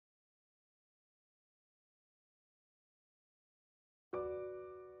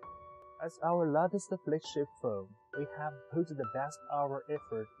As our latest flagship phone, we have put the best our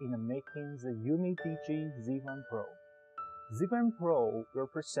effort in making the UMIDIGI Z1 Pro. Z1 Pro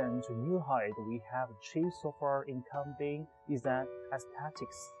represents a new height we have achieved so far in combining design,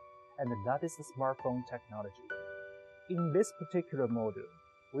 aesthetics, and the latest smartphone technology. In this particular model,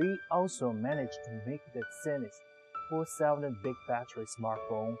 we also managed to make the thinnest 4,000 big battery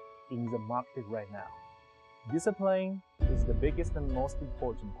smartphone in the market right now. Display is the biggest and most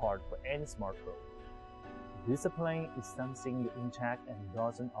important part for any smartphone. Display is something you interact and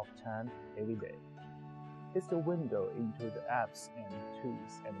dozen of times every day. It's the window into the apps and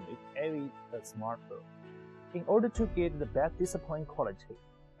tools and make every smartphone. In order to get the best display quality,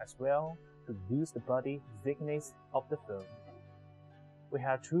 as well to boost the body thickness of the phone, we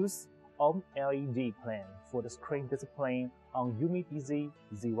have chosen AMOLED plan for the screen display on UMIDIGI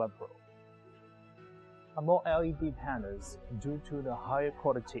Z1 Pro. AMOLED panels, due to the higher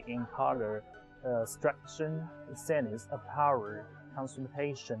quality in color extraction, thinness of power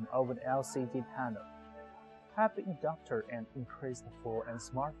consumption over the LCD panel, have the adapter and increased for a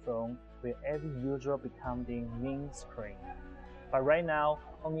smartphone where every user becoming main screen. But right now,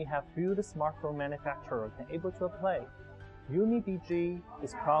 only have few smartphone manufacturers can able to apply. UMIDIGI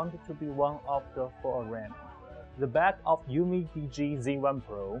is crowned to be one of the four around. The back of UMIDIGI Z1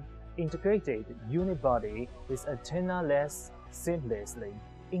 Pro integrated Unibody with antenna-less seamlessly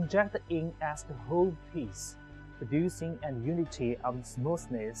injected in as the whole piece, producing a unity of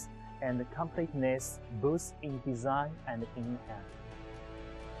smoothness and completeness both in design and in hand.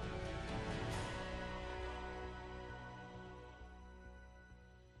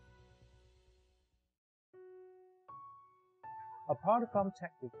 Apart from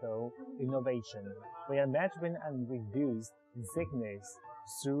technical innovation, we are measuring and reduce thickness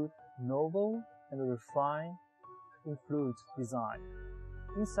through novel and refined influence design.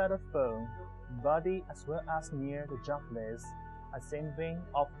 Inside the phone, body as well as near the jobless assembling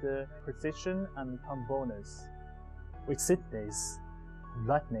of the precision and components. With thickness,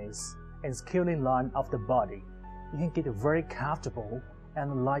 lightness, and scaling line of the body, you can get a very comfortable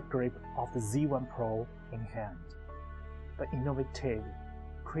and light grip of the Z1 Pro in hand. The innovative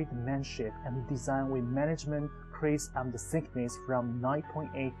craftsmanship and design with management creates the thickness from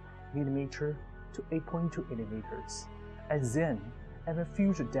 9.8 mm to 8.2 mm, and then a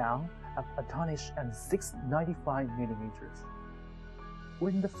fusion down of a tonish and 695 mm.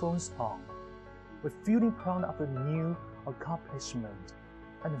 When the phone's on, we feel proud of the new accomplishment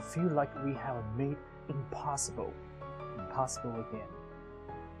and feel like we have made impossible again.